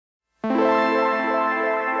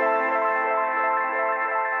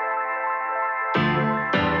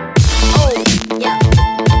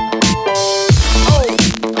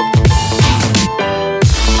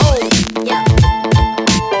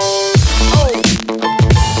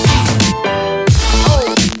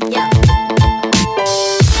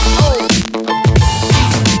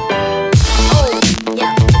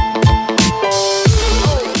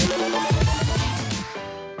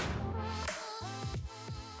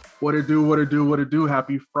What it do, what it do, what it do.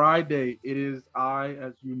 Happy Friday. It is I,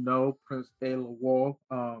 as you know, Prince A. Lawal.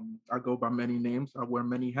 I go by many names. I wear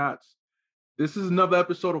many hats. This is another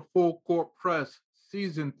episode of Full Court Press,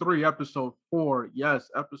 Season 3, Episode 4.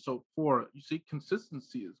 Yes, Episode 4. You see,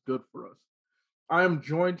 consistency is good for us. I am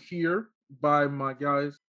joined here by my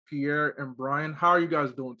guys, Pierre and Brian. How are you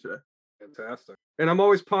guys doing today? Fantastic. And I'm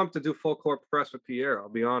always pumped to do full court press with Pierre, I'll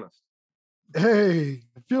be honest. Hey,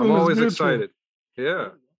 the feeling I'm is always mutual. excited. Yeah.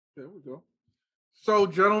 There we go. So,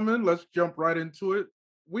 gentlemen, let's jump right into it.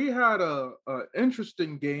 We had a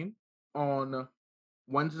interesting game on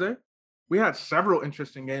Wednesday. We had several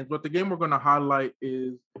interesting games, but the game we're going to highlight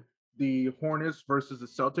is the Hornets versus the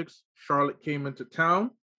Celtics. Charlotte came into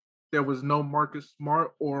town. There was no Marcus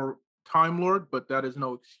Smart or Time Lord, but that is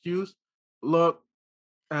no excuse. Look,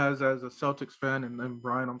 as a Celtics fan, and then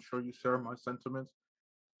Brian, I'm sure you share my sentiments.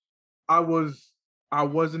 I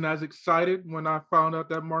wasn't as excited when I found out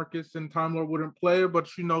that Marcus and Time Lord wouldn't play, but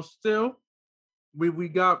still, we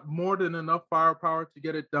got more than enough firepower to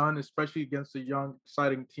get it done, especially against a young,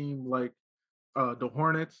 exciting team like the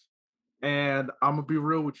Hornets. And I'm gonna be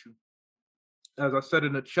real with you. As I said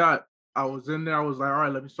in the chat, I was in there. I was like, all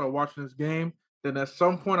right, let me start watching this game. Then at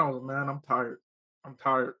some point, I was like, man, I'm tired. I'm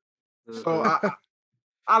tired. So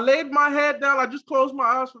I laid my head down. I just closed my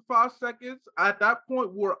eyes for 5 seconds. At that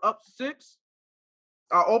point, we're up 6.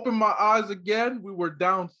 I opened my eyes again. We were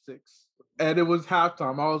down 6, and it was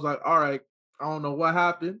halftime. I was like, all right, I don't know what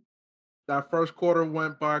happened. That first quarter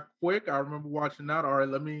went by quick. I remember watching that. All right,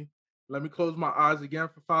 let me close my eyes again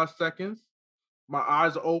for 5 seconds. My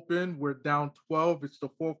eyes open. We're down 12. It's the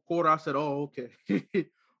fourth quarter. I said, oh, okay.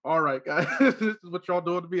 All right, guys. This is what y'all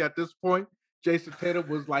doing to me at this point. Jason Tatum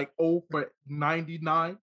was like 0 for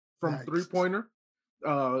 99 from three-pointer.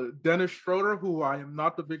 Dennis Schroeder, who I am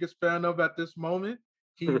not the biggest fan of at this moment,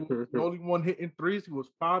 he was the only one hitting threes. He was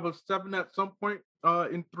 5 of 7 at some point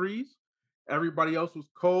in threes. Everybody else was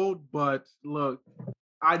cold, but look,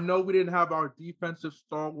 I know we didn't have our defensive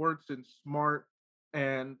stalwarts in Smart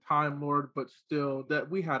and Time Lord, but still,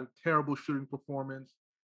 that we had a terrible shooting performance,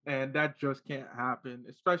 and that just can't happen,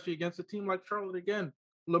 especially against a team like Charlotte again.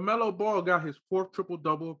 LaMelo Ball got his 4th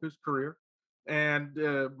triple-double of his career, and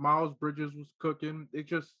Miles Bridges was cooking.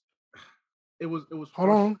 It was. Hold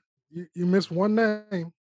on, you missed one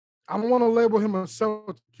name. I don't want to label him a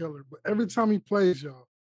Celtic killer, but every time he plays, y'all,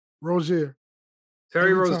 Rozier.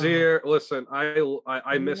 Terry Rozier, listen,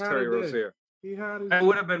 I miss Terry Rozier. I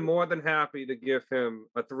would have been more than happy to give him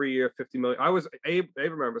a 3-year, $50 million. Abe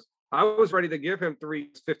remembers. I was ready to give him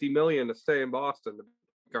 $50 million to stay in Boston, the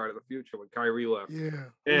guard of the future when Kyrie left. Yeah.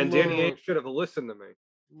 And Danny Ainge should have listened to me.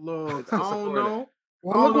 Look, I don't know.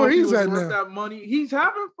 Well, look where he's at now. That money. He's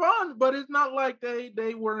having fun, but it's not like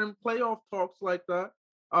they were in playoff talks like that.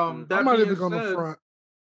 I'm not even going to front.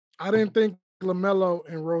 I didn't think LaMelo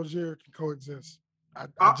and Rozier can coexist. I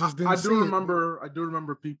just didn't see it. I do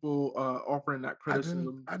remember people offering that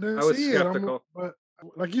criticism. I was see skeptical. But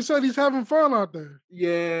like you said, he's having fun out there.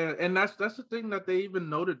 Yeah, and that's the thing that they even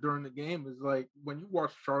noted during the game is like when you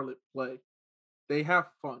watch Charlotte play, they have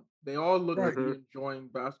fun. They all look like they're enjoying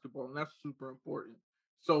basketball, and that's super important.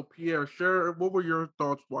 So, Pierre, what were your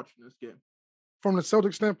thoughts watching this game? From the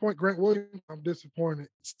Celtics standpoint, Grant Williams, I'm disappointed.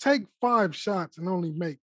 Take 5 shots and only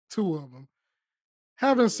make 2 of them.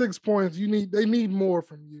 Having 6 points, they need more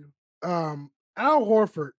from you. Al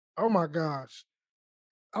Horford, oh my gosh.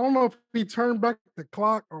 I don't know if he turned back the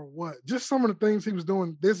clock or what. Just some of the things he was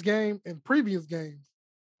doing this game and previous games,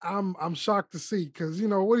 I'm shocked to see because,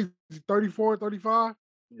 what is he, 34, 35?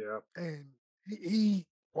 Yeah. And he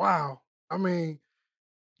wow. I mean,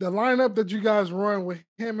 the lineup that you guys run with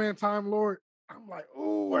him and Time Lord, I'm like,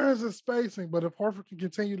 oh, where's the spacing? But if Horford can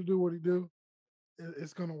continue to do what he do,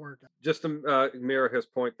 it's going to work out. Just to mirror his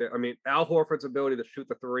point there, I mean, Al Horford's ability to shoot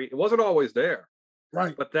the 3, it wasn't always there.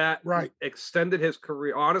 Right. But that extended his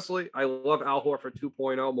career. Honestly, I love Al Horford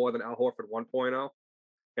 2.0 more than Al Horford 1.0.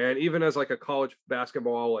 And even as like a college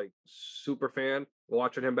basketball super fan,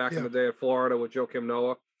 watching him back in the day at Florida with Joakim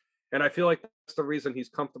Noah. And I feel like that's the reason he's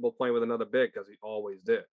comfortable playing with another big, because he always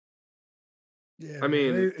did. Yeah. I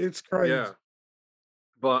mean, it's crazy. Yeah.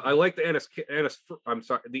 But I like the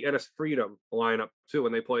Enes Freedom lineup too.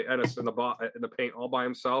 When they play Enes in the paint all by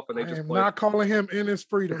himself, and they just play. Not calling him Enes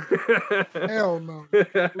Freedom. Hell no.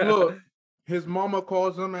 Look, his mama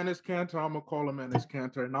calls him Enes Kanter. I'm gonna call him Enes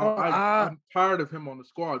Kanter. Now I'm tired of him on the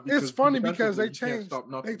squad. It's funny because they changed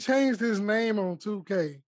his name on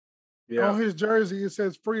 2K. Yeah. On his jersey, it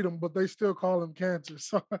says Freedom, but they still call him Kanter.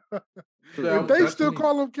 So if they still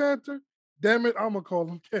call him Kanter, damn it, I'm gonna call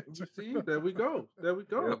him Kanter. See, there we go.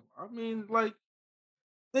 Yep. I mean,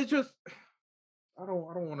 they just I don't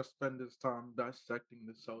want to spend this time dissecting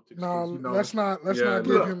the Celtics because No, you know. let's Yeah, not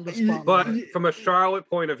give no. him the Look, But spotlight. from a Charlotte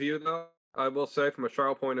point of view, though, I will say from a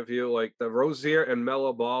Charlotte point of view, like the Rozier and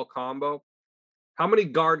Melo Ball combo, how many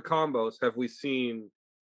guard combos have we seen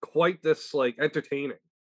quite this like entertaining?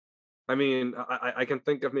 I mean, I can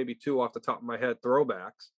think of maybe two off the top of my head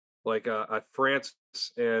throwbacks, like a Francis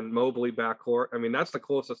and Mobley backcourt. I mean, that's the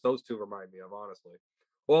closest those two remind me of, honestly.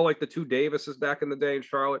 Well, like the two Davises back in the day in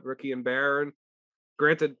Charlotte, Ricky and Barron.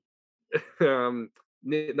 Granted,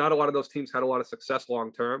 not a lot of those teams had a lot of success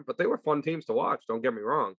long term, but they were fun teams to watch. Don't get me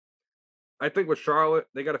wrong. I think with Charlotte,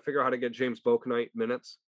 they got to figure out how to get James Bouknight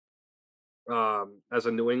minutes. As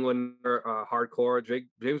a New Englander hardcore,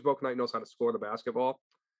 James Bouknight knows how to score the basketball.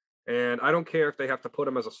 And I don't care if they have to put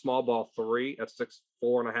him as a small ball 3 at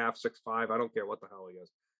 6'4.5", 6'5". I don't care what the hell he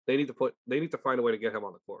is. They need to find a way to get him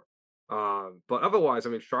on the court. But otherwise, I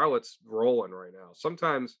mean, Charlotte's rolling right now.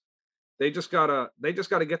 Sometimes they just gotta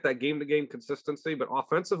get that game to game consistency, but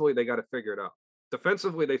offensively they gotta figure it out.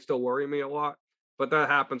 Defensively, they still worry me a lot, but that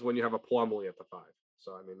happens when you have a Plumlee at the 5.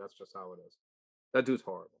 So I mean, that's just how it is. That dude's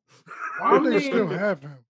horrible. Why do they mean, still have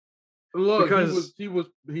him? Look, Because he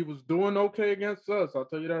was doing okay against us. I'll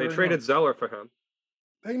tell you that. they right traded now. Zeller for him.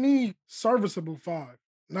 They need serviceable 5,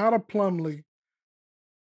 not a Plumlee.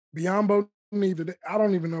 Biombo neither. I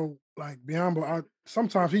don't even know, like Biombo.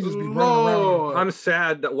 Sometimes he just be running around. Lord. I'm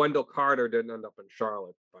sad that Wendell Carter didn't end up in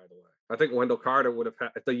Charlotte, by the way. I think Wendell Carter would have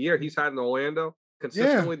had the year he's had in Orlando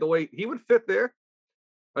consistently the way he would fit there.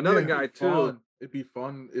 Another Yeah. guy It'd be too. fun. It'd be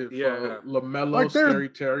fun if LaMelo, Like they're- Scary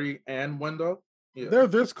Terry, and Wendell. Yeah. They're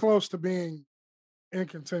this close to being in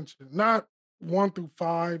contention, not 1 through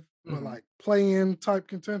 5, but Mhm. like play-in type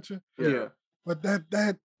contention. Yeah. But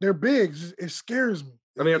that they're big. It scares me.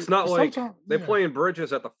 I mean, it's not like sometimes- they yeah. play in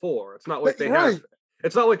Bridges at the 4. It's not like they Right. have.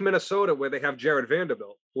 It's not like Minnesota where they have Jared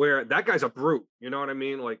Vanderbilt, where that guy's a brute. You know what I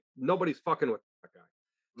mean? Like nobody's fucking with that guy.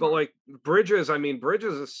 But Right. like Bridges, I mean,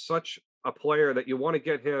 Bridges is such a player that you want to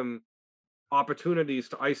get him opportunities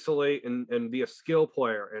to isolate and be a skill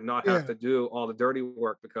player and not have Yeah. to do all the dirty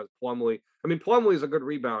work because Plumlee is a good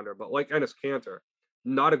rebounder, but like Enes Kanter,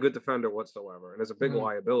 not a good defender whatsoever and is a big Mhm.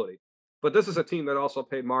 liability. But this is a team that also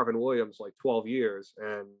paid Marvin Williams like 12 years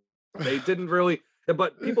and they didn't really.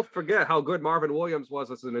 But people forget how good Marvin Williams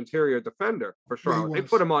was as an interior defender for Charlotte. They was.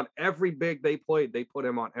 put him on every big they played. They put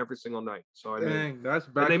him on every single night. So I mean, Dang, that's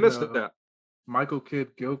back. and they in missed the that. Michael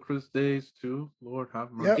Kidd Gilchrist days too. Lord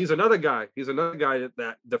have mercy. Yep. He's another guy.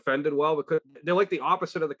 That defended well because they're like the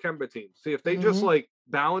opposite of the Kemba team. See, if they just Mhm. like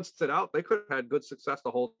balanced it out, they could have had good success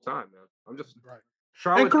the whole time, man. I'm just Right.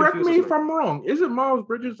 Charlotte. And correct me confuses if I'm wrong. Isn't Miles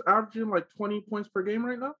Bridges averaging like 20 points per game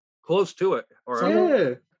right now? close to it. Or Some-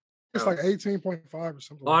 Yeah. It's like 18.5 or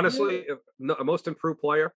something. honestly, if a most improved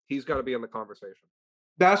player, he's got to be in the conversation.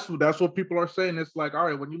 That's what people are saying. It's like, all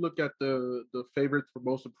right, when you look at the favorites for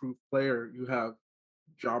most improved player, you have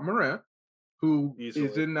John Morant, who is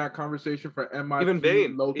Easily. in that conversation for MIP. Even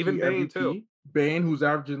Bane. low-key Even Bane, MVP. too. Bane, who's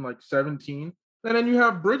averaging like 17. And then you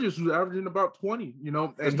have Bridges, who's averaging about 20, you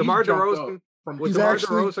know. Does And DeMar he's jumped DeRozan up from would He's DeMar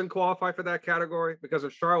actually- DeRozan qualify for that category? Because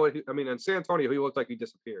in Charlotte, in San Antonio, he looked like he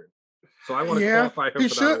disappeared. So I want to Yeah, qualify him he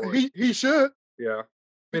for that should. award. He should. Yeah. I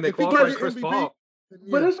mean, they If he qualified gets Chris MVP, Paul.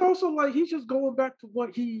 But yeah. it's also like he's just going back to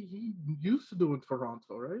what he used to do in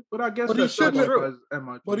Toronto, right? But I guess But he that's shouldn't have- as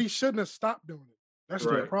MIP. But he shouldn't have stopped doing it. That's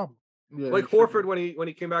the Right. problem. Yeah, Like he should Horford be. when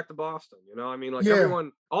he came back to Boston, you know, I mean, like Yeah.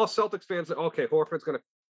 everyone, all Celtics fans, okay, Horford's gonna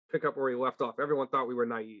pick up where he left off. Everyone thought we were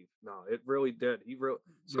naive. No, it really did.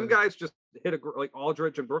 Some Yeah. guys just hit like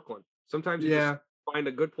Aldridge in Brooklyn. Sometimes you Yeah. just find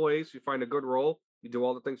a good place, you find a good role, you do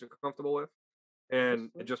all the things you're comfortable with, and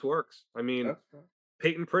That's fair. it just works. I mean, That's fair.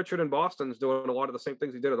 Peyton Pritchard in Boston is doing a lot of the same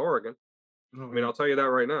things he did at Oregon. Oh, I mean, I'll tell you that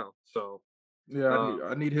right now. So yeah,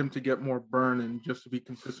 I need him to get more burn and just to be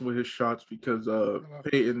consistent with his shots because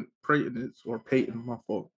Peyton, my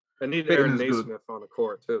fault. I need Peyton Aaron is good. Naismith on the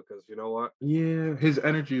court too, because you know what? Yeah, his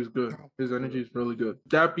energy is good. His energy is really good.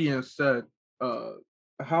 That being said,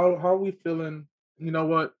 how are we feeling? You know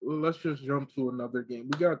what? Well, let's just jump to another game.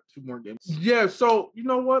 We got 2 more games. Yeah, so you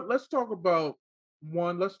know what? Let's talk about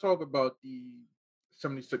the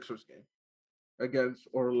 76ers game against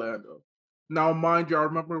Orlando. Now, mind you, I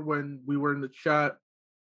remember when we were in the chat,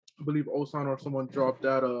 I believe Osan or someone dropped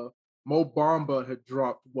that Mo Bamba had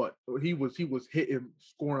dropped what? He was hitting,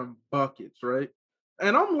 scoring buckets, right?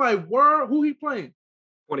 And I'm like, who he playing?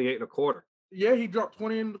 28 and a quarter. Yeah, he dropped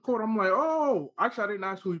 20 in the court. I'm like, oh, actually, I didn't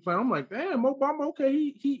ask who he playing. I'm like, damn, Mo Bamba, okay,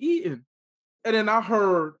 he eating. And then I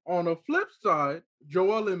heard on the flip side,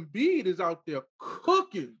 Joel Embiid is out there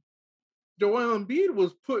cooking. Joel Embiid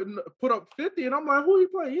was put up 50, and I'm like, who he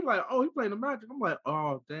playing? He like, oh, he playing the Magic. I'm like,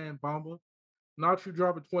 oh, damn, Bamba. not you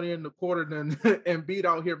dropping 20 in the quarter, then Embiid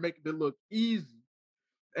out here making it look easy.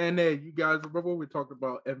 And then you guys remember we talked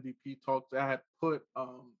about MVP talks. I had put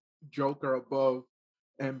Joker above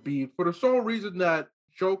Embiid for the sole reason that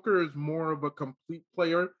Joker is more of a complete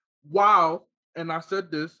player. Wow. And I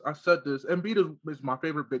said this, Embiid is my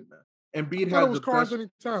favorite big man. Embiid has the Karl Anthony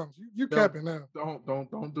Towns. You capping now.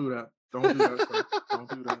 Don't do that. Don't do that. Sir. Don't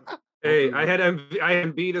do that. Hey, I had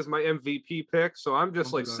Embiid as my MVP pick, so I'm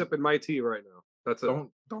just like sipping my tea right now. That's it.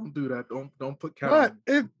 Don't do that. Don't put Cat. But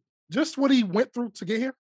it just what he went through to get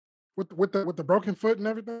here, with the broken foot and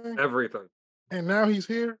everything. Everything. And now he's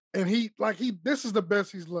here, and this is the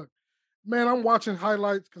best he's looked. Man, I'm watching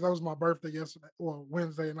highlights because that was my birthday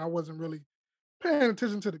Wednesday, and I wasn't really paying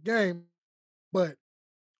attention to the game. But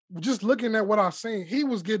just looking at what I seen, he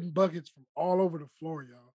was getting buckets from all over the floor,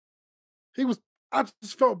 y'all. I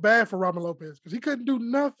just felt bad for Robin Lopez because he couldn't do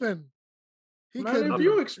nothing. Man, if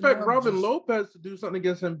you expect Robin Lopez to do something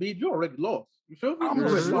against Embiid, you already lost. You feel me? I'm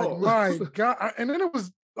just like, my God. And then it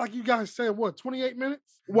was like you guys said, what, 28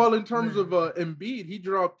 minutes? Well, in terms of Embiid, he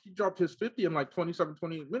dropped his 50 in like 27,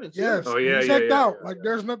 28 minutes. Yes. Oh, yeah. He checked out.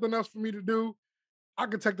 There's nothing else for me to do. I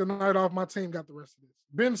could take the night off. My team got the rest of this.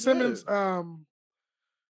 Ben Simmons, I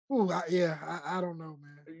don't know,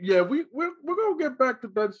 man. Yeah, we're gonna get back to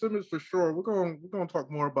Ben Simmons for sure. We're gonna talk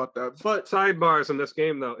more about that. But sidebars in this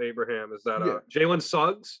game though, Abraham, is that Jalen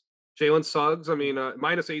Suggs. I mean,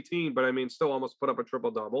 minus 18, but I mean, still almost put up a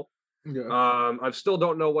triple double. Yeah. I still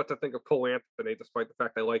don't know what to think of Cole Anthony, despite the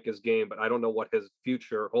fact I like his game, but I don't know what his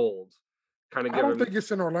future holds. I don't think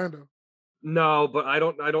it's in Orlando. No, but I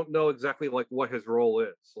don't know exactly like what his role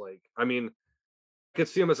is. Like, I mean, I could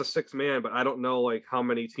see him as a sixth man, but I don't know like how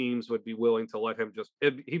many teams would be willing to let him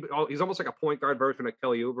he's almost like a point guard version of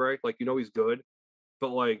Kelly Oubre. Like, he's good,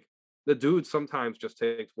 but like the dude sometimes just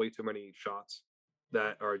takes way too many shots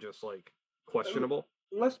that are just like questionable.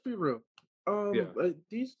 Let's be real.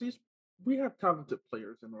 These we have talented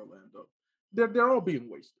players in Orlando. They're all being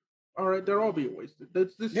wasted. All right, they're all being wasted.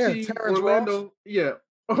 This team, Orlando. Ross. Yeah,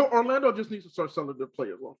 Orlando just needs to start selling their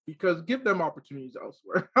players off because give them opportunities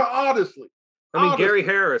elsewhere. Honestly. I mean, Gary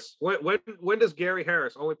Harris. When does Gary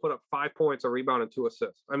Harris only put up 5 points, a rebound, and 2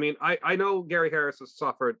 assists? I mean, I know Gary Harris has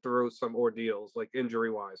suffered through some ordeals, like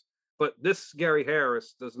injury-wise, but this Gary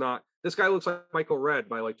Harris does not. This guy looks like Michael Redd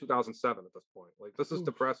by like 2007 at this point. Like, this is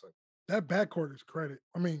depressing. That backcourt is crowded.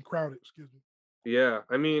 Excuse me. Yeah,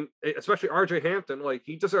 I mean, especially RJ Hampton. Like,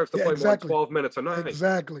 he deserves to play more than 12 minutes a night.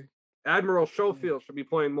 Exactly. Admiral Schofield should be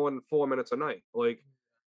playing more than 4 minutes a night. Like,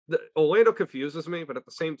 Orlando confuses me, but at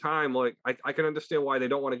the same time, like I can understand why they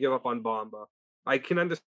don't want to give up on Bamba. I can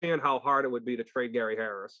understand how hard it would be to trade Gary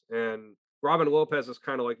Harris, and Robin Lopez is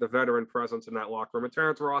kind of like the veteran presence in that locker room, and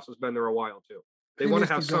Terrence Ross has been there a while too. They want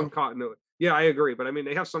to have some continuity. Yeah, I agree, but I mean,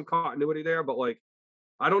 they have some continuity there, but like,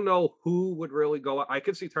 I don't know who would really go. I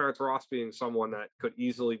could see Terrence Ross being someone that could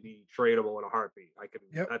easily be tradable in a heartbeat. I can.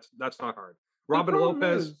 Yep. That's not hard. Robin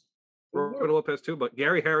Lopez too, but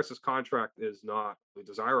Gary Harris's contract is not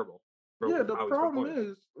desirable. Yeah, the problem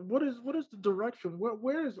is what is the direction?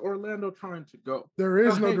 Where is Orlando trying to go? There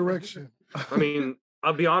is no direction. I mean,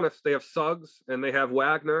 I'll be honest. They have Suggs and they have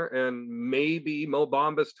Wagner, and maybe Mo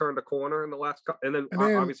Bamba's turned a corner in the last couple. And then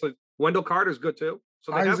obviously Wendell Carter's good too.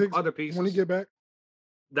 So they have other pieces. When you get back,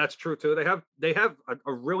 that's true too. They have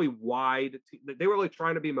a really wide. They were like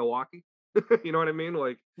trying to be Milwaukee. You know what I mean?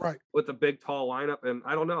 Like, right, with the big tall lineup, and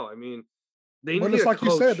I don't know. I mean, but it's like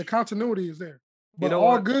you said, the continuity is there. But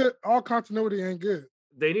all continuity ain't good.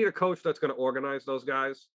 They need a coach that's going to organize those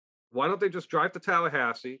guys. Why don't they just drive to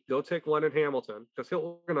Tallahassee, go take Leonard Hamilton, because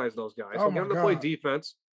he'll organize those guys. He'll get them to play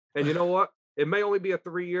defense. And you know what? It may only be a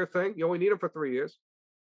 3-year thing. You only need him for 3 years.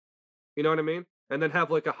 You know what I mean? And then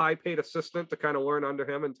have like a high-paid assistant to kind of learn under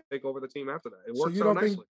him and take over the team after that. It works out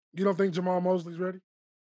nicely. You don't think Jamal Mosley's ready?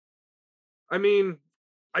 I mean,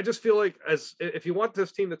 I just feel like if you want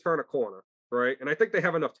this team to turn a corner, right? And I think they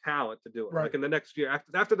have enough talent to do it. Right. Like in the next year,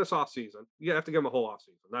 after this offseason, you have to give them a whole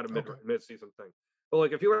offseason, not a mid-season thing. But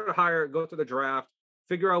like if you were to go through the draft,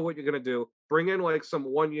 figure out what you're going to do, bring in like some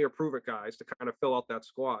 1-year prove-it guys to kind of fill out that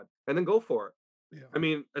squad, and then go for it. Yeah. I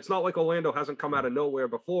mean, it's not like Orlando hasn't come out of nowhere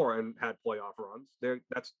before and had playoff runs.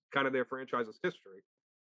 That's kind of their franchise's history.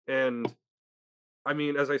 And I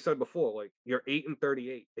mean, as I said before, like you're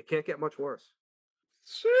 8-38. It can't get much worse.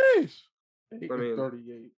 Jeez.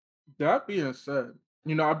 8-38. That being said,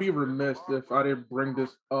 I'd be remiss if I didn't bring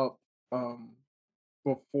this up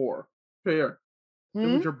before. Pierre, it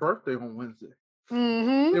was your birthday on Wednesday.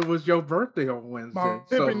 Mm-hmm. It was your birthday on Wednesday. My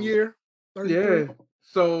Pippen year. 33. Yeah.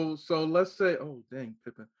 So let's say, oh dang,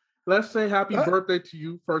 Pippen. Let's say happy birthday to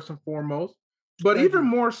you first and foremost. But even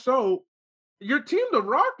more so, your team, the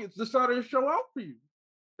Rockets, decided to show out for you.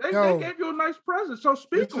 They gave you a nice present. So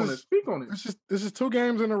speak on it. Speak on it. This is 2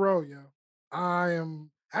 games in a row, yo. I am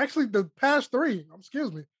actually the past 3.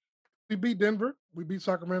 Excuse me. We beat Denver. We beat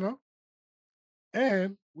Sacramento.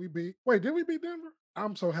 And we beat. Wait, did we beat Denver?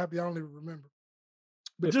 I'm so happy I don't even remember.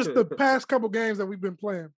 But just the past couple games that we've been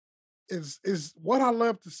playing is what I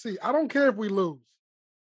love to see. I don't care if we lose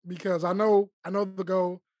because I know the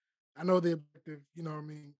goal. I know the objective. You know what I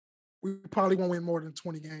mean? We probably won't win more than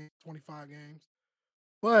 20 games, 25 games.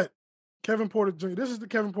 But Kevin Porter Jr., this is the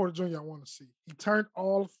Kevin Porter Jr. I want to see. He turned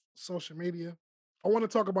off social media. I want to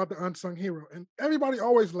talk about the unsung hero. And everybody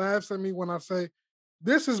always laughs at me when I say,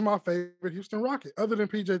 this is my favorite Houston Rocket, other than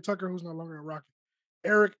PJ Tucker, who's no longer a Rocket.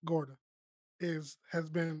 Eric Gordon has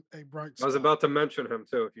been a bright spot. I was about to mention him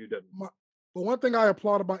too, if you didn't. But one thing I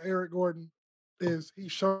applaud about Eric Gordon is he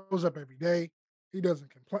shows up every day. He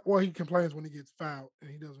doesn't complain. Well, he complains when he gets fouled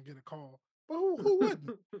and he doesn't get a call. But who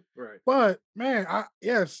wouldn't? Right. But man,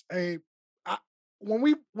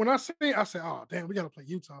 when I say, oh damn, we gotta play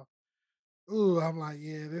Utah. Ooh, I'm like,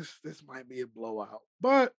 yeah, this might be a blowout.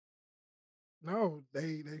 But no,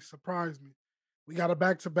 they surprised me. We got a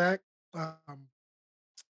back-to-back.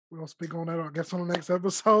 We'll speak on that, I guess, on the next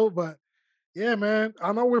episode. But yeah, man,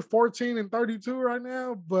 I know we're 14-32 right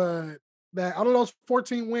now, but that out of those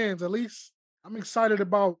 14 wins, at least I'm excited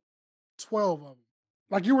about 12 of them.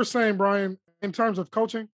 Like you were saying, Brian, in terms of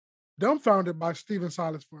coaching, dumbfounded by Stephen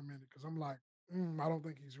Silas for a minute because I'm like, I don't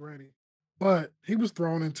think he's ready. But he was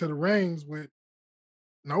thrown into the rings with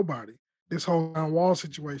nobody. This whole Wall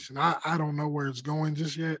situation, I don't know where it's going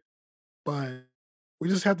just yet, but we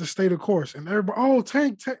just have to stay the course. And everybody,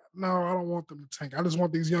 tank. No, I don't want them to tank. I just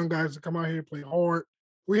want these young guys to come out here and play hard.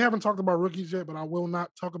 We haven't talked about rookies yet, but I will not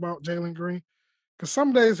talk about Jalen Green because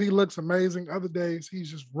some days he looks amazing. Other days he's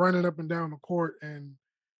just running up and down the court and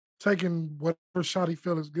taking whatever shot he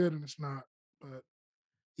feels is good, and it's not. But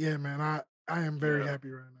yeah, man, I am very happy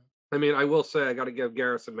right now. I mean, I will say I got to give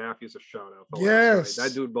Garrison Matthews a shout out. Yes,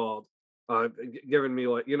 that dude balled. Giving me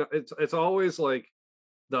it's always like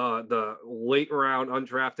the late round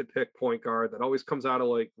undrafted pick point guard that always comes out of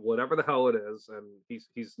like whatever the hell it is, and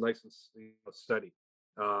he's nice and steady.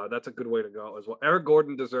 That's a good way to go as well. Eric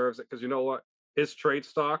Gordon deserves it because you know what, his trade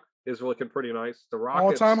stock is looking pretty nice. The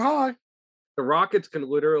Rockets all-time high. The Rockets can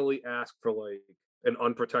literally ask for like an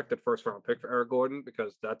unprotected first round pick for Eric Gordon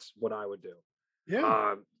because that's what I would do.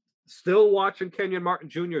 Yeah. Still watching Kenyon Martin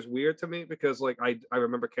Jr. is weird to me because like I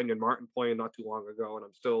remember Kenyon Martin playing not too long ago, and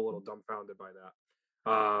I'm still a little dumbfounded by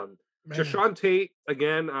that. Jashawn Tate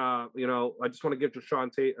again. I just want to give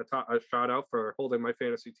Jashawn Tate a shout out for holding my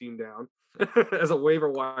fantasy team down as a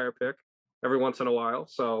waiver wire pick every once in a while.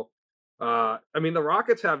 So, I mean, the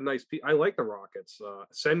Rockets have nice. I like the Rockets.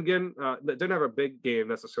 Sengun didn't have a big game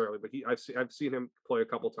necessarily, but I've seen him play a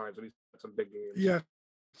couple times, and he's had some big games. Yeah.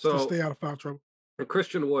 So stay out of foul trouble. And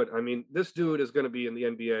Christian Wood, I mean, this dude is going to be in the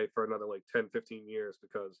NBA for another like 10, 15 years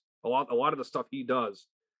because a lot of the stuff he does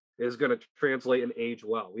is going to translate and age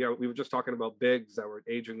well. We were just talking about bigs that were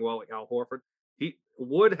aging well, like Al Horford.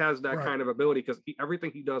 Wood has that kind of ability because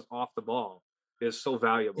everything he does off the ball is so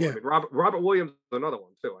valuable. Yeah. I mean, Robert Williams is another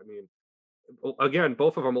one too. I mean, again,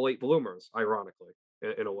 both of them are late bloomers, ironically,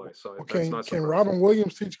 in a way. So can Robert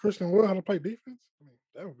Williams teach Christian Wood how to play defense? I mean,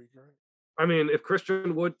 that would be great. I mean, if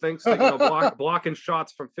Christian Wood thinks that blocking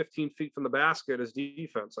shots from 15 feet from the basket is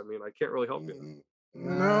defense, I mean, I can't really help you.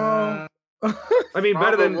 No. I mean,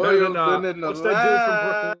 better than what's that dude from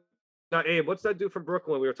Brooklyn? Abe, what's that dude from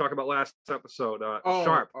Brooklyn we were talking about last episode?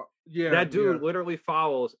 Sharp. That dude literally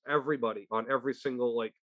fouls everybody on every single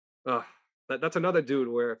that's another dude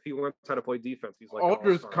where if he learns how to play defense, he's like.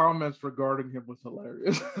 Aldridge's comments regarding him was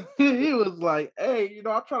hilarious. He was like, "Hey,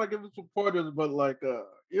 I'm trying to give him some pointers, but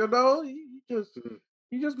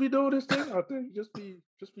he just be doing his thing out there. He just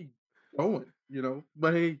be going,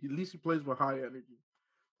 But hey, at least he plays with high energy."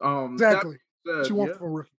 Exactly. What you want from a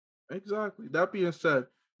rookie. Exactly. That being said,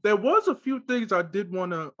 there was a few things I did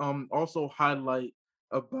want to also highlight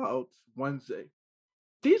about Wednesday.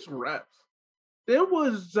 These refs. There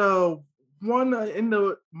was one in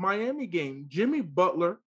the Miami game. Jimmy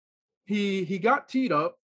Butler, he got teed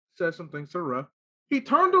up, said some things to the ref. He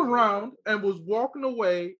turned around and was walking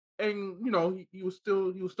away, and he was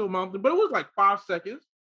still mounting, but it was like 5 seconds,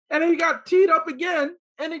 and then he got teed up again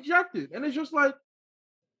and ejected, and it's just like.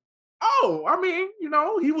 Oh, I mean,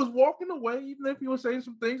 he was walking away, even if he was saying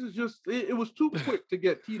some things. It's just it was too quick to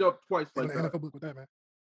get teed up twice like that. With that,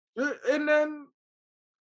 man. And then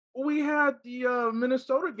we had the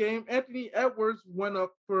Minnesota game. Anthony Edwards went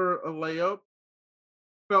up for a layup.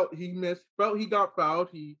 Felt he missed. Felt he got fouled.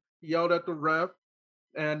 He yelled at the ref.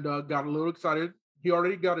 and got a little excited. He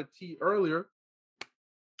already got a tee earlier.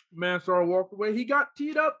 Man started walking away. He got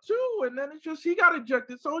teed up too, and then it's just he got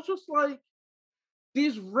ejected. So it's just like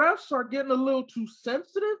these refs are getting a little too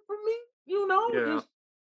sensitive for me. Yeah. Just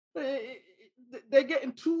they're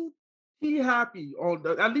getting too happy on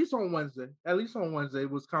at least on Wednesday. At least on Wednesday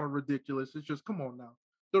it was kind of ridiculous. It's just come on now.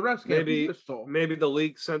 The refs can't be this soft. Maybe the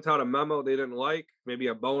league sent out a memo they didn't like. Maybe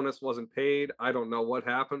a bonus wasn't paid. I don't know what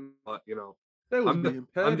happened, but they was being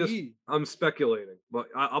petty. I'm speculating, but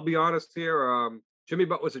I'll be honest here. Jimmy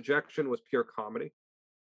Butler's ejection was pure comedy.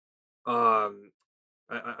 I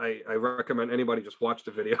recommend anybody just watch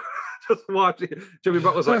the video. Just watch it. Jimmy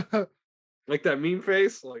Butler's like that meme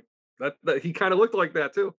face, like that he kind of looked like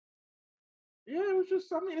that too. Yeah, it was just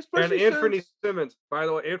something. Especially and Anthony Simmons, by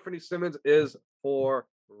the way, Anthony Simmons is for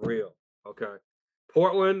real. Okay,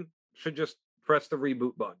 Portland should just press the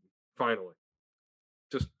reboot button. Finally,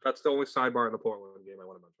 just that's the only sidebar in the Portland game I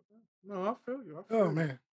want to mention. No, I feel you. Oh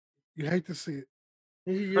man, you hate to see it.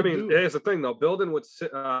 I mean, here's the thing though. Building with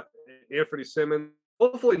Anthony Simmons,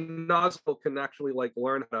 hopefully Nazem can actually like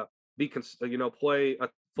learn how to be, play a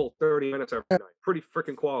full 30 minutes every night. Pretty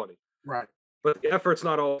freaking quality. Right. But the effort's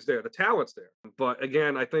not always there. The talent's there. But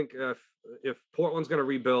again, I think if Portland's going to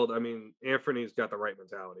rebuild, I mean, Anthony's got the right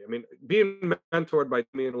mentality. I mean, being mentored by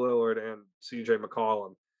Damian Lillard and CJ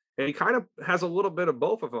McCollum, and he kind of has a little bit of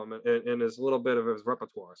both of them in his little bit of his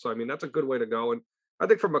repertoire. So, I mean, that's a good way to go. And I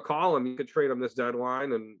think for McCollum, you could trade him this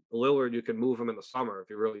deadline, and Lillard, you can move him in the summer if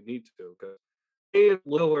you really need to. Because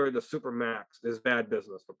Lillard, the super max, is bad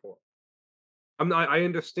business for Portland. I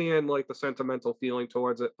understand like the sentimental feeling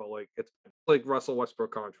towards it, but like it's like Russell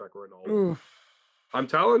Westbrook contract written all over. I'm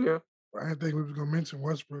telling you. I didn't think we were gonna mention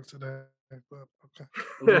Westbrook today, but okay.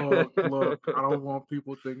 Look, I don't want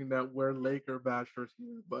people thinking that we're Laker bashers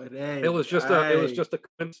here, but hey, it was just a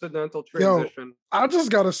coincidental transition. Yo, I just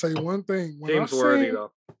gotta say one thing. James Worthy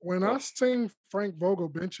though. When I seen Frank Vogel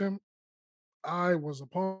bench him, I was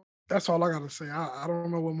appalled. That's all I gotta say. I don't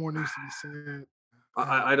know what more needs to be said.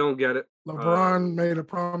 I don't get it. LeBron made a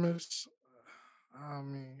promise. I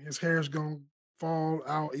mean, his hair's gonna fall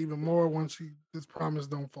out even more once this promise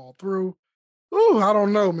don't fall through. Ooh, I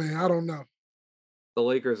don't know, man. I don't know. The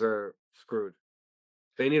Lakers are screwed.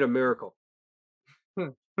 They need a miracle.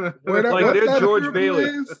 They're George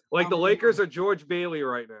Bailey. Like the Lakers are George Bailey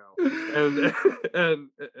right now, and I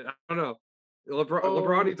don't know.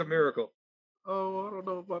 LeBron needs a miracle. Oh, I don't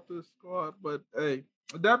know about this squad, but hey.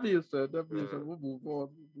 That being said, we'll move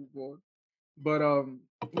on. But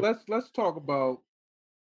let's talk about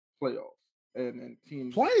playoffs and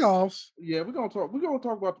teams. Playoffs? Yeah, we're gonna talk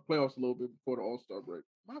about the playoffs a little bit before the All-Star break.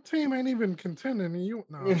 My team ain't even contending, and you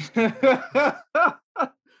no.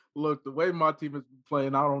 Look, the way my team has been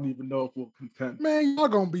playing, I don't even know if we'll contend. Man, y'all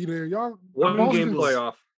gonna be there. Y'all one game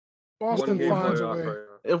playoff. Boston finds a way.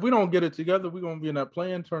 If we don't get it together, we're gonna be in that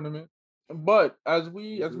play-in tournament. But as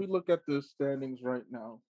we look at the standings right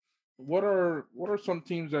now, what are some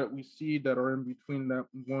teams that we see that are in between that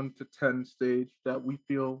 1 to 10 stage that we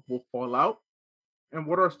feel will fall out? And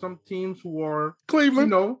what are some teams who are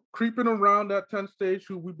Cleveland, creeping around that 10 stage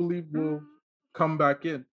who we believe will come back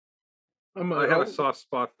in? I have a soft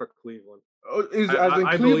spot for Cleveland.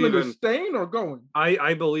 Cleveland is staying or going?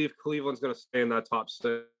 I believe Cleveland's going to stay in that top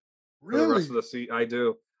six for the rest of the season. I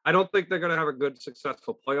do. I don't think they're going to have a good,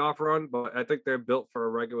 successful playoff run, but I think they're built for a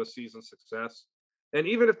regular season success. And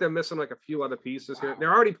even if they're missing like a few other pieces here,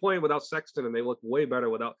 they're already playing without Sexton, and they look way better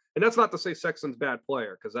without. And that's not to say Sexton's a bad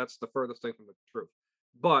player, because that's the furthest thing from the truth.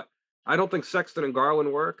 But I don't think Sexton and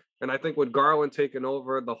Garland work. And I think with Garland taking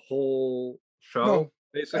over the whole show,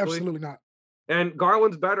 basically. Absolutely not. And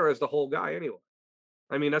Garland's better as the whole guy anyway.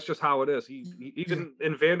 I mean, that's just how it is. He even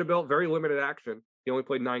in Vanderbilt, very limited action. He only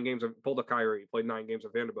played 9 games and pulled a Kyrie. He played 9 games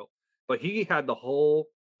at Vanderbilt, but he had the whole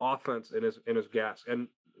offense in his gas. And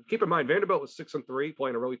keep in mind, Vanderbilt was 6-3,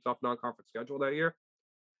 playing a really tough non-conference schedule that year.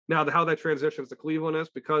 Now, how that transitions to Cleveland is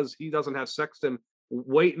because he doesn't have Sexton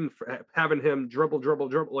waiting for having him dribble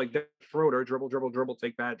like Dennis Schroeder, dribble,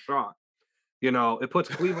 take bad shot. It puts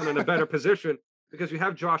Cleveland in a better position because you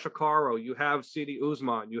have Josh Okaro, you have Cedi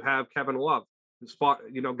Usman, you have Kevin Love,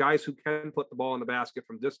 guys who can put the ball in the basket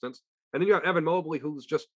from distance. And then you have Evan Mobley, who's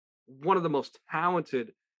just one of the most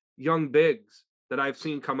talented young bigs that I've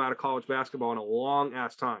seen come out of college basketball in a long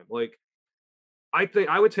ass time. Like, I think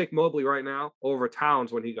I would take Mobley right now over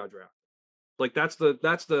Towns when he got drafted. Like that's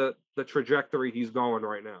the trajectory he's going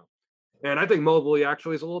right now. And I think Mobley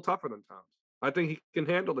actually is a little tougher than Towns. I think he can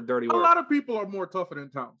handle the dirty work. A lot of people are more tougher than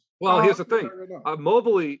Towns. Well, here's the thing.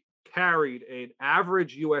 Mobley carried an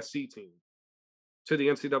average USC team to the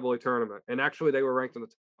NCAA tournament, and actually they were ranked in the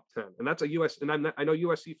top 10. And that's a US. And I know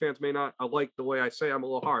USC fans may not like the way I say I'm a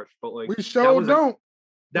little harsh, but like we sure don't.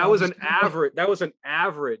 That was an average. That was an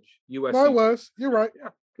average USC. No, it was. You're right.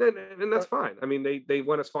 Yeah, and that's fine. I mean, they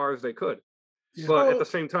went as far as they could, Yeah. but at the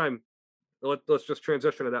same time, let's just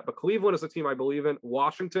transition to that. But Cleveland is the team I believe in.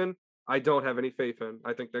 Washington, I don't have any faith in.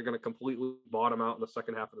 I think they're going to completely bottom out in the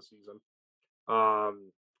second half of the season,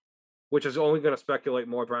 which is only going to speculate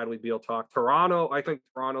more Bradley Beal talk. Toronto, I think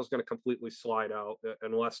Toronto's going to completely slide out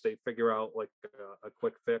unless they figure out like a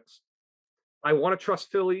quick fix. I want to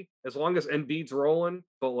trust Philly as long as Embiid's rolling,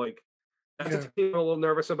 but like that's a team I'm a little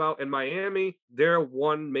nervous about. And Miami, they're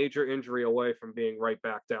one major injury away from being right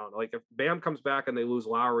back down. Like if Bam comes back and they lose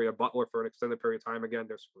Lowry or Butler for an extended period of time again,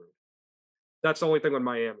 they're screwed. That's the only thing with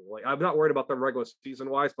Miami. Like I'm not worried about them regular season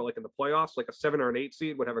wise, but like in the playoffs, like a 7 or an 8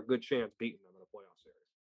 seed would have a good chance beating them in a playoff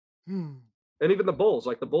series. And even the Bulls,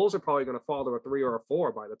 like the Bulls are probably going to fall to a 3 or a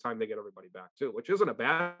 4 by the time they get everybody back too, which isn't a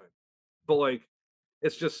bad thing. But like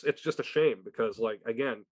it's just a shame because like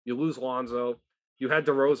again, you lose Lonzo. You had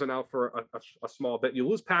DeRozan out for a small bit. You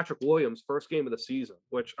lose Patrick Williams first game of the season,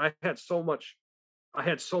 which I had so much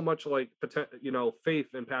like faith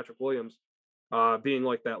in Patrick Williams being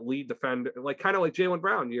like that lead defender, like kind of like Jaylen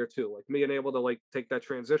Brown year 2, like being able to like take that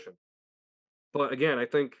transition. But again, I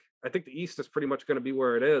think the East is pretty much going to be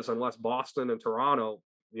where it is unless Boston and Toronto,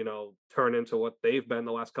 turn into what they've been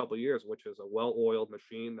the last couple of years, which is a well-oiled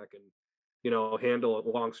machine that can, handle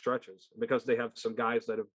long stretches because they have some guys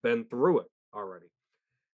that have been through it already.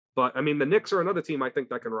 But I mean, the Knicks are another team I think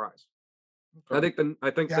that can rise. Okay.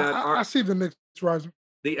 I see the Knicks rising.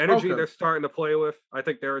 The energy they're starting to play with, I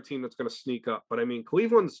think they're a team that's going to sneak up. But I mean,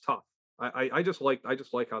 Cleveland's tough. I just like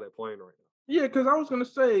how they're playing right now. Yeah, because I was going to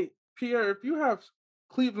say, Pierre, if you have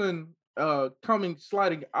Cleveland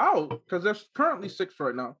sliding out, because they're currently 6th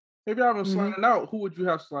right now. If you have them sliding out, who would you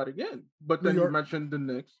have sliding in? But then you mentioned the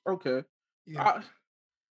Knicks. Okay. Yeah.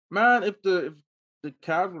 Man, if the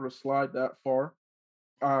Cavs were to slide that far,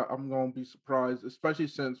 I'm going to be surprised, especially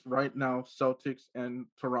since right now Celtics and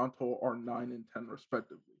Toronto are 9 and 10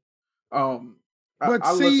 respectively. And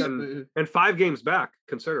 5 games back,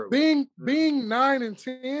 considerably. Being 9 and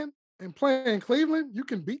 10 and playing Cleveland, you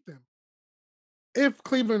can beat them. If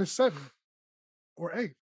Cleveland is 7th or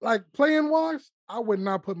 8th. Like playing wise, I would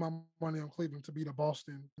not put my money on Cleveland to beat a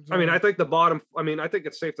Boston. I mean, I think I think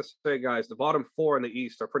it's safe to say, guys, the bottom 4 in the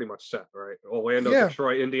East are pretty much set, right? Orlando,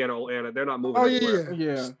 Detroit, Indiana, Atlanta, they're not moving anywhere.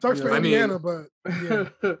 Yeah. Starts for Indiana, but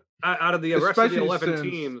out of the rest of the 11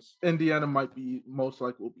 teams, Indiana might be most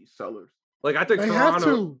likely will be sellers. Like I think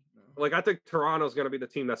Toronto. Like I think Toronto's going to be the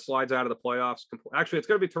team that slides out of the playoffs. Actually, it's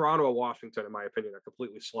going to be Toronto or Washington, in my opinion, that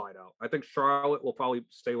completely slide out. I think Charlotte will probably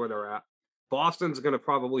stay where they're at. Boston's going to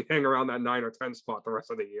probably hang around that 9 or 10 spot the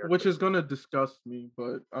rest of the year, which is going to disgust me.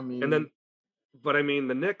 But I mean,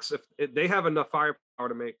 the Knicks, if they have enough firepower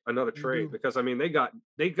to make another trade, because I mean they got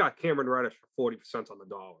Cameron Reddish for 40 cents on the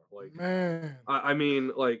dollar. Like, man, I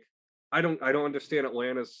mean, like I don't understand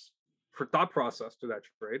Atlanta's thought process to that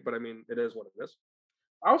trade, but I mean it is what it is.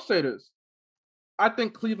 I'll say this: I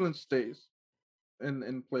think Cleveland stays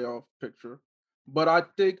in playoff picture, but I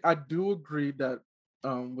think I do agree that.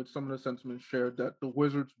 With some of the sentiments shared, that the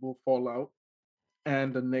Wizards will fall out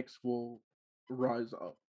and the Knicks will rise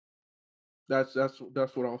up. That's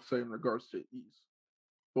what I'll say in regards to the East.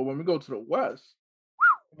 But when we go to the West,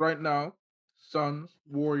 right now, Suns,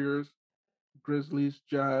 Warriors, Grizzlies,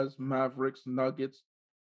 Jazz, Mavericks, Nuggets,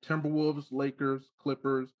 Timberwolves, Lakers,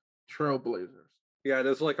 Clippers, Trailblazers. Yeah,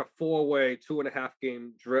 there's like a 4-way 2.5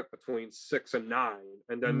 game drip between 6 and 9,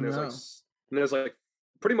 and then there's like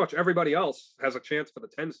pretty much everybody else has a chance for the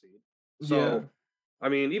 10 seed. So, I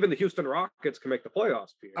mean, even the Houston Rockets can make the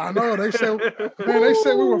playoffs, Peter. I know. They said, they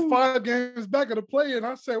said we were 5 games back of the play, and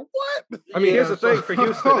I said, what? I mean, here's the thing for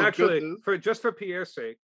Houston, actually, for Pierre's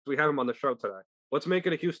sake, we have him on the show today. Let's make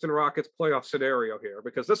it a Houston Rockets playoff scenario here,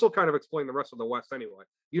 because this will kind of explain the rest of the West anyway.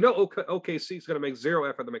 OKC is going to make 0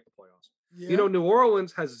 effort to make the playoffs. Yeah. New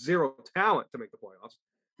Orleans has 0 talent to make the playoffs.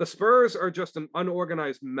 The Spurs are just an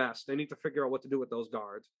unorganized mess. They need to figure out what to do with those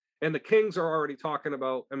guards. And the Kings are already talking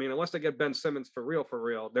about, I mean, unless they get Ben Simmons for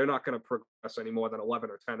real, they're not going to progress any more than 11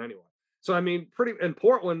 or 10 anyway. So, I mean, in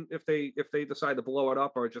Portland, if they decide to blow it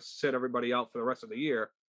up or just sit everybody out for the rest of the year,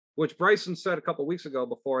 which Bryson said a couple of weeks ago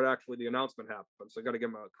before the announcement happened. So I got to give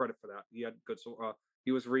him credit for that.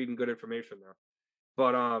 He was reading good information there.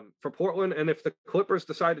 But for Portland, and if the Clippers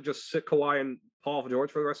decide to just sit Kawhi and Paul George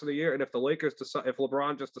for the rest of the year, and if the Lakers if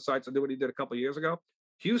LeBron just decides to do what he did a couple of years ago,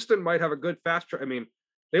 Houston might have a good fast track. I mean,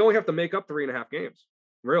 they only have to make up 3.5 games,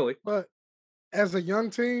 really. But as a young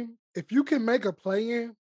team, if you can make a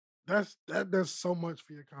play-in, that does so much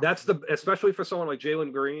for your That's confidence. especially for someone like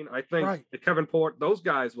Jalen Green. I think Right. Kevin Port, those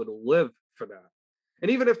guys would live for that. And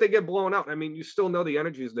even if they get blown out, I mean, you still know the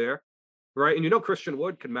energy is there, right? And you know Christian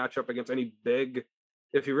Wood can match up against any big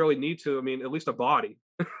if you really need to. I mean, at least a body.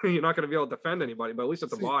 You're not going to be able to defend anybody, but at least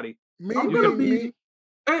it's a body.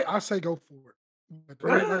 I say go for it.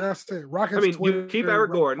 Like I said, Rockets. I mean, Twitter, you keep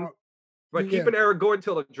Eric Gordon, but keeping Eric Gordon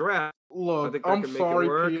till the draft. Look, I'm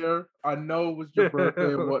sorry, Pierre. I know it was your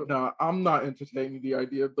birthday and whatnot. I'm not entertaining the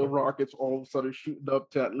idea of the Rockets all of a sudden shooting up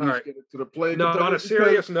to at least get into the play. No, on a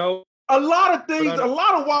serious note. A lot of things, a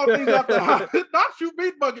lot of wild things have to happen. Not you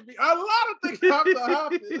meat bugging me. A lot of things have to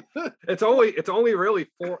happen. It's only really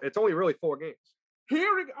 4 games.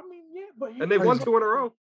 And they won 2 in a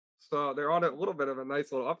row. So they're on a little bit of a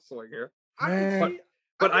nice little upswing here.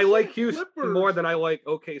 But I like Houston more than I like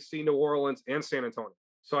OKC, New Orleans, and San Antonio.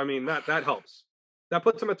 So I mean that helps. That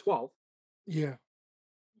puts them at 12. Yeah.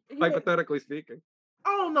 Hypothetically speaking.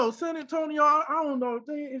 I don't know. San Antonio, I don't know.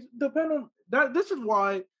 It depends on that. This is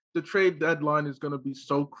why the trade deadline is going to be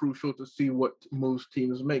so crucial to see what moves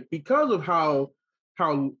teams make, because of how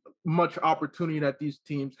much opportunity that these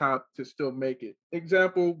teams have to still make it.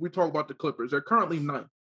 Example, we talk about the Clippers. They're currently 9th.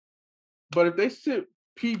 But if they sit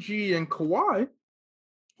PG and Kawhi,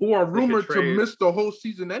 who are rumored to miss the whole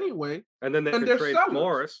season anyway, and then they can trade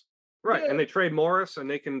Morris. Right, and they trade Morris, and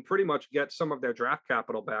they can pretty much get some of their draft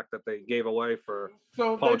capital back that they gave away for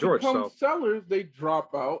Paul George. So sellers, they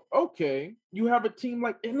drop out. Okay, you have a team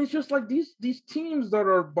and it's just like these teams that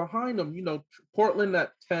are behind them. You know, Portland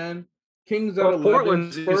at 10, Kings at 11,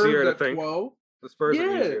 Portland's Spurs easier at to think. 12. The Spurs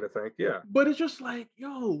are easier to think. Yeah, but it's just like,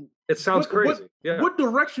 yo, it sounds crazy. What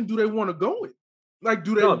direction do they want to go in? Like,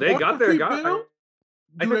 do they? No, they got their guy.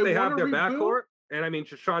 I think they have their backcourt. And I mean,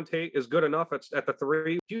 Jae'Sean Tate is good enough at the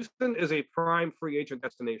 3. Houston is a prime free agent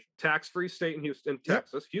destination. Tax-free state in Houston,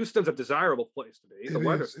 Texas. Houston's a desirable place to be.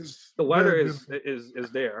 The weather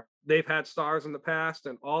is there. They've had stars in the past,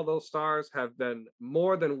 and all those stars have been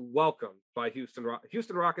more than welcomed by Houston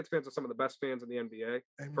Rockets fans are some of the best fans in the NBA.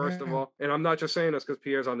 Amen. First of all, and I'm not just saying this because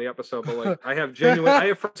Pierre's on the episode, but like I have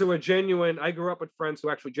friends who are genuine. I grew up with friends who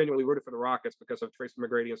actually genuinely rooted for the Rockets because of Tracy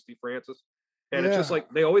McGrady and Steve Francis. And it's just like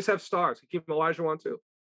they always have stars. Keep Olajuwon too.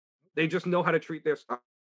 They just know how to treat their stars.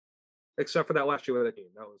 Except for that last year with the team.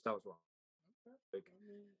 That was wrong.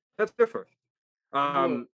 That's different.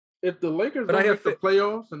 If the Lakers don't make the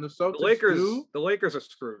playoffs and the Celtics the Lakers are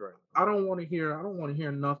screwed right now. I don't want to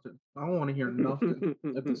hear nothing. I don't want to hear nothing.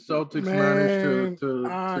 If the Celtics manage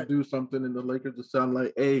to do something and the Lakers to sound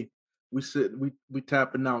like, hey, we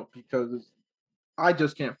tapping out, because I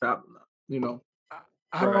just can't fathom that, you know.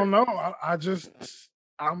 I don't know.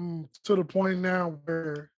 I'm to the point now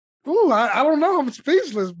where, I don't know. I'm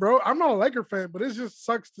speechless, bro. I'm not a Laker fan, but it just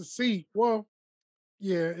sucks to see. Well,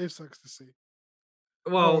 yeah, it sucks to see.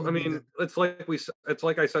 Well, I mean, it's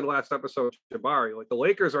like I said last episode, Jabari. Like the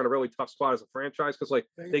Lakers are in a really tough spot as a franchise because like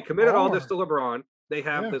they committed all this to LeBron. They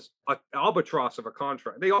have this albatross of a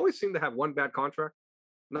contract. They always seem to have one bad contract,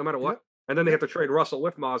 no matter what. And then they have to trade Russell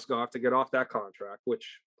with Mozgov to get off that contract,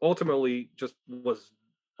 which ultimately just was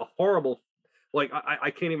a horrible, I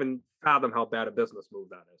can't even fathom how bad a business move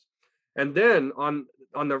that is. And then on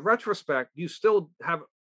the retrospect, you still have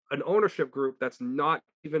an ownership group that's not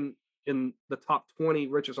even in the top 20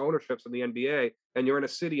 richest ownerships in the NBA, and you're in a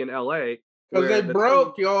city in LA. Because they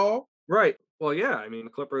broke, y'all. Right. Well, yeah. I mean,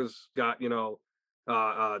 the Clippers got,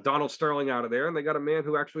 Donald Sterling out of there, and they got a man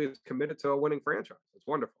who actually is committed to a winning franchise. It's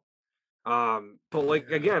wonderful. But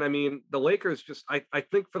again, I mean, the Lakers I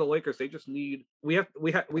think for the Lakers, they just need, we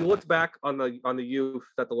looked back on the youth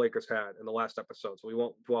that the Lakers had in the last episode, so we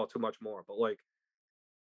won't dwell too much more, but like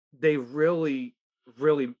they really,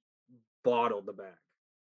 really bottled the bag.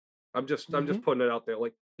 I'm just putting it out there.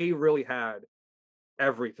 Like they really had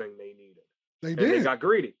everything they needed. They did.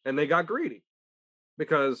 And they got greedy.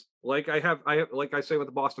 Because like I say with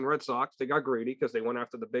the Boston Red Sox, they got greedy because they went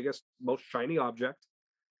after the biggest, most shiny object.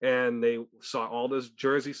 And they saw all this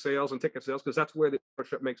jersey sales and ticket sales because that's where the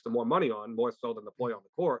ownership makes the more money on, more so than the play on the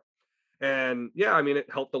court. And yeah, I mean, it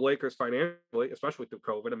helped the Lakers financially, especially through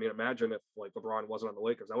COVID. I mean, imagine if like LeBron wasn't on the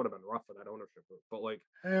Lakers, that would have been rough for that ownership group. But like,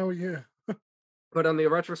 hell yeah. But on the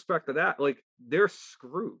retrospect of that, like they're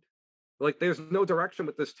screwed. Like there's no direction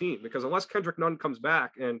with this team because unless Kendrick Nunn comes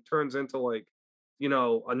back and turns into like,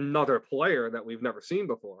 another player that we've never seen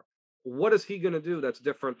before, what is he going to do that's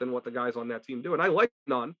different than what the guys on that team do? And I like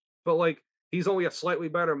Nunn, but like he's only a slightly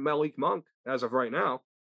better Malik Monk as of right now,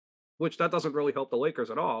 which that doesn't really help the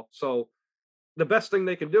Lakers at all. So the best thing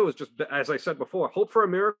they can do is just, as I said before, hope for a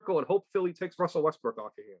miracle and hope Philly takes Russell Westbrook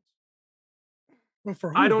off your hands. Well,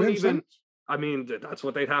 for who? I mean, that's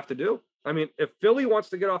what they'd have to do. I mean, if Philly wants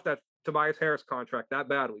to get off that Tobias Harris contract that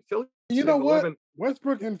badly, Philly. You know what?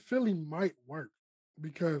 Westbrook and Philly might work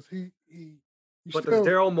because he but does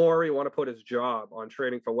Daryl Morey want to put his job on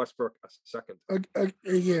trading for Westbrook a second?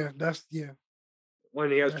 Yeah.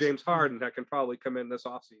 When he has James Harden that can probably come in this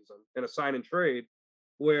offseason in a sign and trade,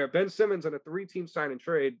 where Ben Simmons in a 3-team sign and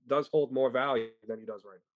trade does hold more value than he does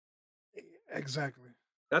right now. Exactly.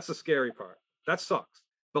 That's the scary part. That sucks.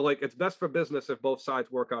 But like, it's best for business if both sides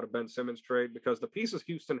work out a Ben Simmons trade, because the pieces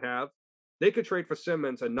Houston have, they could trade for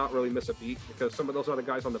Simmons and not really miss a beat, because some of those other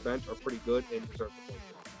guys on the bench are pretty good and deserve to play.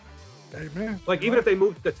 Amen. Like, even if they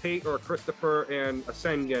moved the Tate or Christopher and a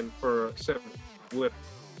Sengun for Simmons with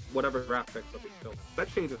whatever draft picks that they still have,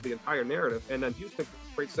 that changes the entire narrative. And then Houston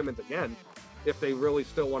could trade Simmons again if they really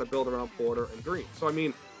still want to build around Porter and Green. So, I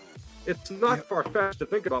mean, it's not far-fetched to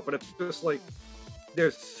think about, but it's just like,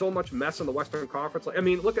 there's so much mess in the Western Conference. Like, I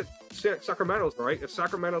mean, look at Sacramento's, right? If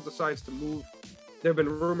Sacramento decides to move, there have been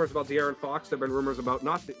rumors about De'Aaron Fox. There have been rumors about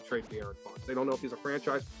not to trade De'Aaron Fox. They don't know if he's a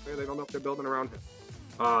franchise player. They don't know if they're building around him.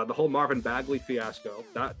 The whole Marvin Bagley fiasco,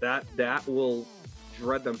 that will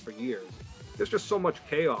dread them for years. There's just so much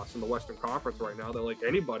chaos in the Western Conference right now that, like,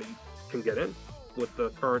 anybody can get in with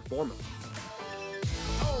the current format.